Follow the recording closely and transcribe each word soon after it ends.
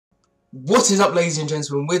What is up, ladies and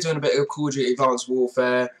gentlemen? We're doing a bit of Call of Duty Advanced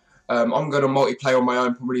Warfare. I'm going to multiplayer on my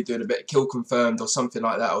own, probably doing a bit of Kill Confirmed or something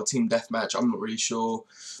like that, or Team Deathmatch, I'm not really sure.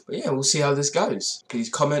 But yeah, we'll see how this goes. Please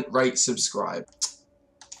comment, rate, subscribe.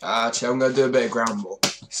 Actually, I'm going to do a bit of ground war.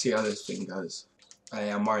 See how this thing goes.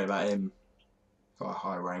 Hey, I'm worried about him. Got a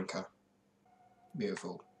high ranker.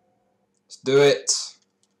 Beautiful. Let's do it.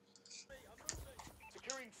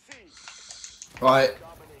 Right.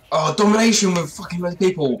 Oh, domination with fucking loads of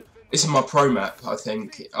people. This is my pro map, I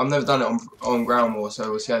think. I've never done it on ground war, so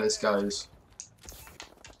we'll see how this goes.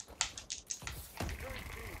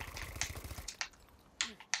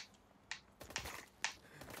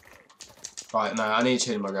 Right, no, I need to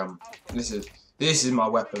change my gun. This is my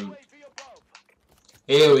weapon.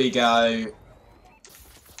 Here we go.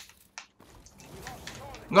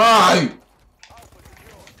 No!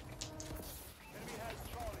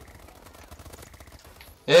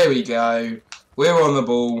 Here we go. We're on the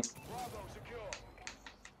ball.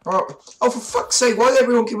 Oh, for fuck's sake, why does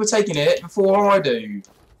everyone keep taking it before I do?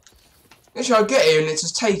 Actually, I'll get here and it's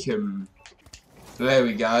just take him. There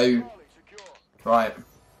we go. Right.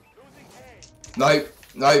 Nope.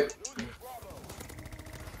 Nope.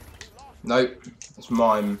 Nope. It's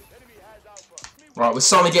mine. Right, we're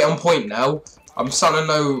starting to get on point now. I'm starting to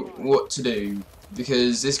know what to do.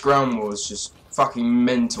 Because this ground war is just fucking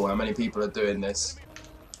mental how many people are doing this.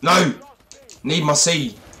 No! Need my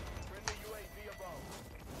C.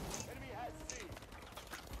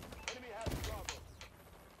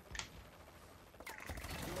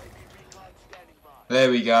 There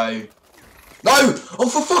we go. No! Oh,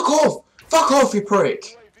 for fuck off! Fuck off, you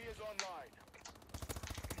prick!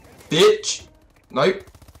 Bitch! Nope.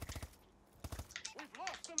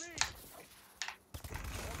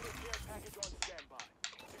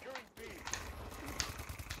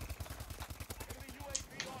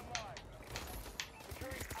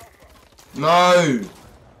 No!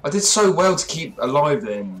 I did so well to keep alive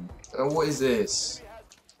then. What is this?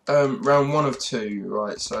 Round 1 of 2.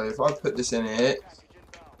 Right, so if I put this in here.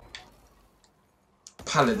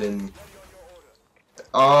 Paladin.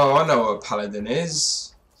 Oh, I know what a paladin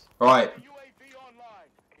is. Right.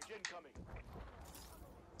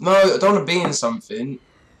 No, I don't want to be in something.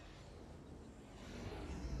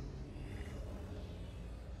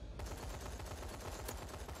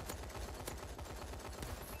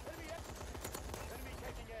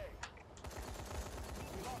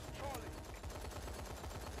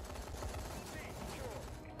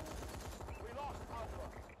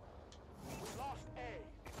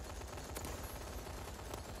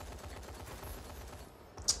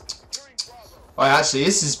 Oh, actually,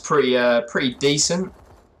 this is pretty decent.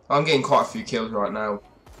 I'm getting quite a few kills right now.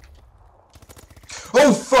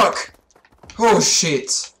 Oh fuck! Oh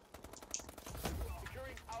shit!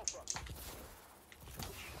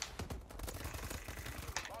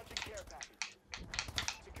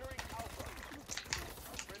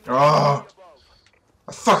 Oh,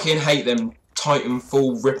 I fucking hate them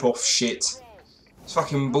Titanfall rip-off shit. It's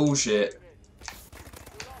fucking bullshit.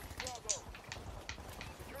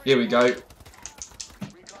 Here we go.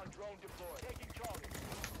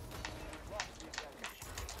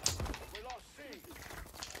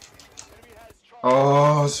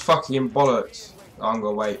 Oh, it's fucking bollocks. I'm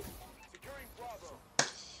gonna wait.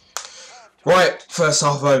 Right, first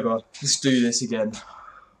half over. Let's do this again.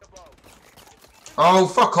 Oh,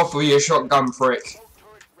 fuck off with your shotgun, prick.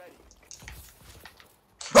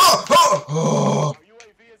 Oh! Oh! Oh!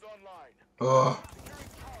 Oh.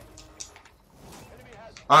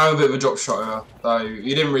 I'm a bit of a drop shotter, though.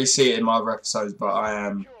 You didn't really see it in my other episodes, but I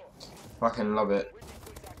am. Fucking love it.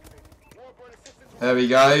 There we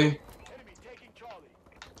go.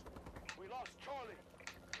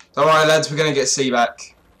 Alright lads, we're gonna get C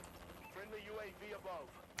back.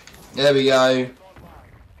 There we go.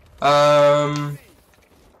 Alright,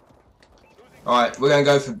 we're gonna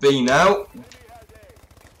go for B now.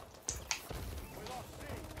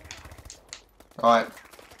 Alright.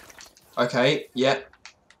 Okay, yep.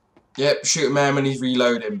 Yep, shoot a man when he's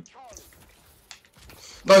reloading.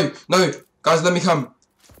 No, no, guys, let me come.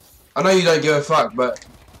 I know you don't give a fuck, but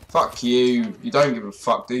fuck you. You don't give a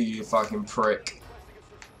fuck, do you, you fucking prick?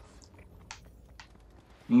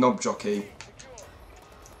 Knob jockey.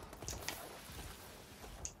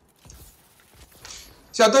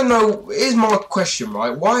 See, I don't know. Here's my question,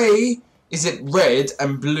 right? Why is it red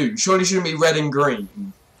and blue? Surely it shouldn't be red and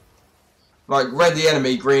green. Like red the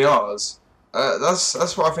enemy, green ours.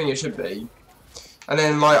 That's what I think it should be. And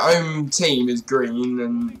then like home team is green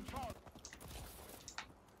and.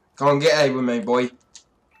 Come on, get A with me, boy.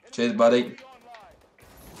 Cheers, buddy.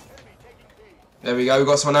 There we go. We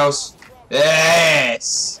got someone else.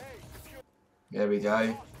 Yes! There we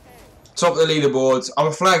go. Top of the leaderboard. I'm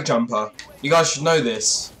a flag jumper. You guys should know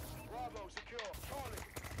this.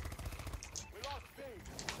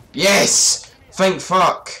 Yes! Thank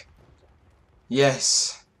fuck.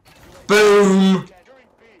 Yes. Boom!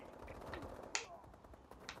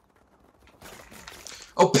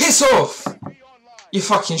 Oh, piss off! You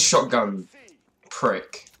fucking shotgun.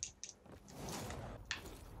 Prick.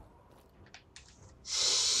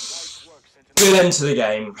 Good end to the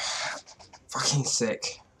game. Fucking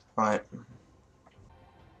sick. Right.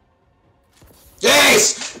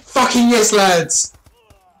 Yes! Fucking yes, lads!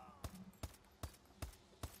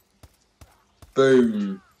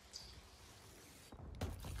 Boom.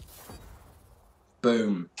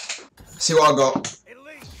 Boom. See what I got.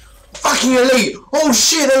 Fucking elite! Oh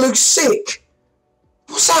shit, that looks sick!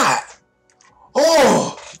 What's that?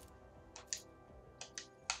 Oh!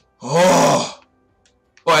 Oh!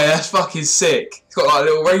 Oh yeah, that's fucking sick. It's got like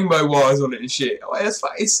little rainbow wires on it and shit. Oh yeah, that's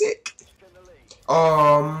fucking sick.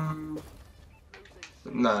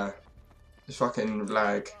 Nah. It's fucking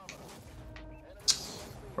lag.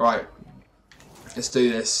 Right. Let's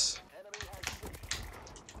do this.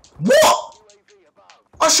 What?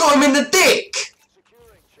 I shot him in the dick!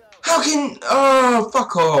 How can... Oh,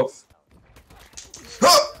 fuck off.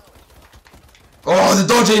 Oh, the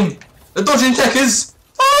dodging! The dodging techers!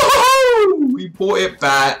 Oh, we brought it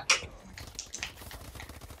back.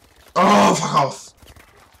 Oh, fuck off.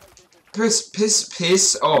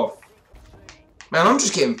 Piss off. Man, I'm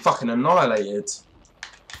just getting fucking annihilated.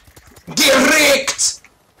 Get wrecked!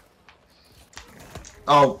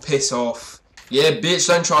 Oh, piss off. Yeah, bitch,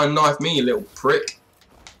 don't try and knife me, you little prick.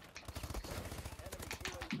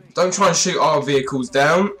 Don't try and shoot our vehicles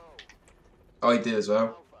down. Oh, he did as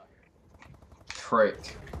well.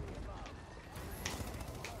 Prick.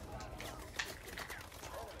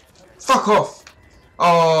 Fuck off.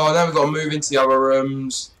 Oh, now we've got to move into the other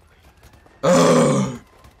rooms. Ugh.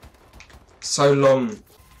 So long.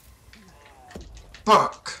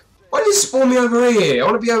 Fuck. Why did you spawn me over here? I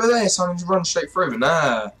want to be over there so I can just run straight through.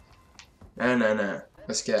 Nah. Nah.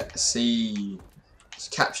 Let's get C. Let's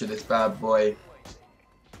capture this bad boy.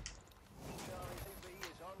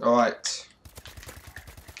 Alright.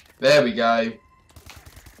 There we go.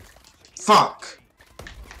 Fuck.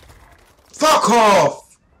 Fuck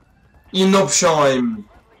off! You knobshime.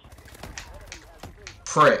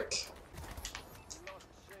 Prick.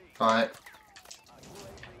 Alright.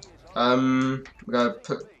 We're gonna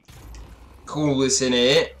call this in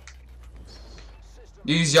here.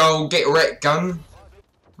 Use your old get wrecked gun.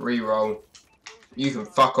 Reroll. You can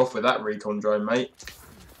fuck off with that recon drone, mate.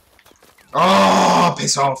 Oh,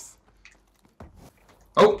 piss off.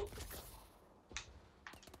 Oh.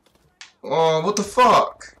 Oh, what the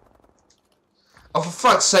fuck? Oh, for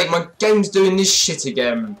fuck's sake, my game's doing this shit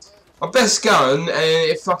again. My best gun, and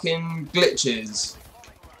it fucking glitches.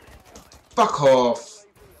 Fuck off.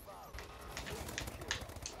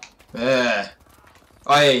 There.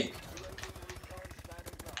 Aye.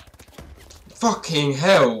 Fucking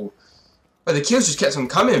hell. But the kills just kept on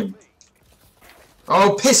coming.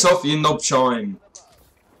 Oh, piss off, you knobshine.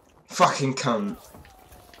 Fucking cunt.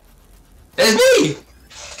 There's me!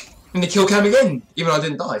 And the kill came again, even though I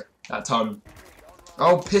didn't die that time.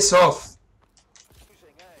 Oh, piss off.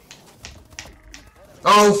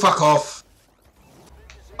 Oh, fuck off.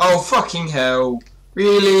 Oh, fucking hell.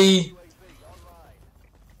 Really?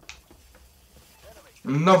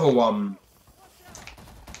 Another one.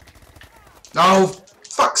 Oh,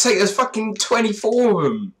 fuck's sake, there's fucking 24 of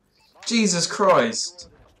them. Jesus Christ.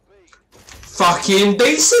 Fucking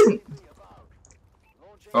decent.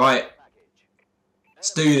 Alright.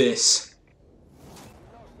 Let's do this.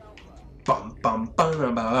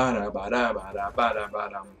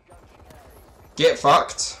 Get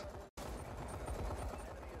fucked.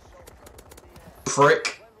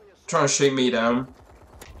 Prick. Trying to shoot me down.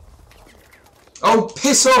 Oh,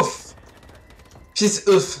 piss off. Piss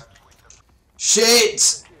off.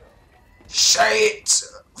 Shit. Shit.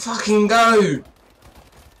 Fucking go.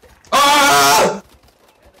 Ah!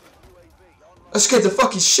 That scared the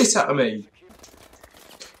fucking shit out of me.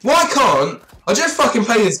 Why can't I just fucking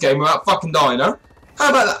play this game without fucking dying, huh? How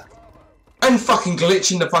about that? And fucking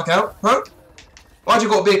glitching the fuck out, huh? Why'd you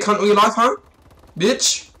gotta be a cunt all your life, huh?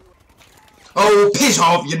 Bitch. Oh, piss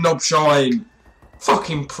off, you knobshine.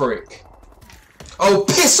 Fucking prick. Oh,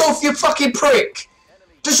 piss off, you fucking prick.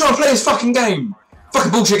 Just trying to play this fucking game.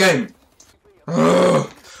 Fucking bullshit game. Ugh.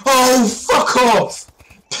 Oh, fuck off.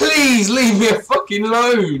 Please leave me fucking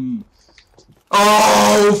alone.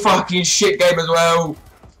 Oh, fucking shit game as well.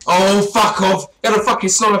 Oh, fuck off. He had a fucking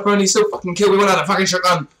sniper and he still fucking killed me when I had a fucking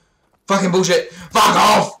shotgun. Fucking bullshit. Fuck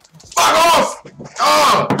off. Fuck off.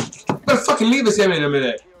 Oh! I'm gonna fucking leave this game in a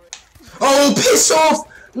minute. Oh, piss off!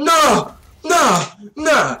 Nah! Nah!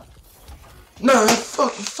 Nah! Nah,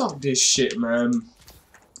 fuck this shit, man.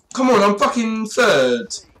 Come on, I'm fucking third.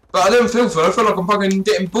 But I don't feel third, I feel like I'm fucking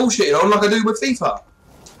getting bullshitted on like I do with FIFA.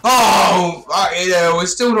 Oh! Fucking hell,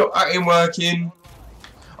 it's still not fucking working.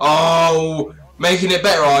 Oh! Making it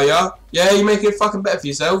better, are ya? Yeah, you're making it fucking better for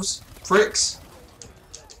yourselves. Pricks.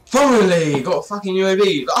 Finally! Got a fucking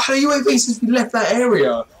UAV. I had a UAV since we left that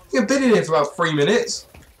area. You've been in here for about 3 minutes.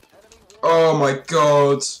 Oh my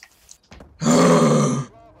god.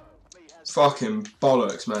 Fucking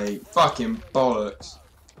bollocks, mate. Fucking bollocks.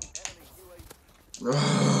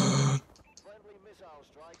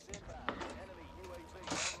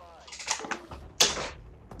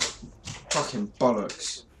 Fucking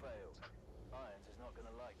bollocks.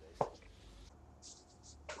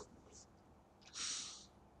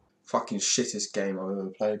 Fucking shittest game I've ever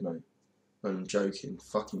played, mate. I'm joking.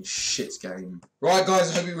 Fucking shit game. Right, guys,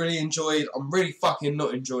 I hope you really enjoyed. I'm really fucking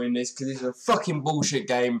not enjoying this because it's a fucking bullshit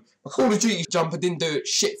game. My Call of Duty jumper didn't do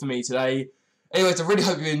shit for me today. Anyways, I really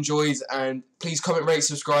hope you enjoyed, and please comment, rate,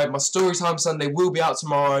 subscribe. My Storytime Sunday will be out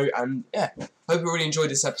tomorrow, and yeah, hope you really enjoyed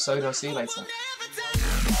this episode, and I'll see you later.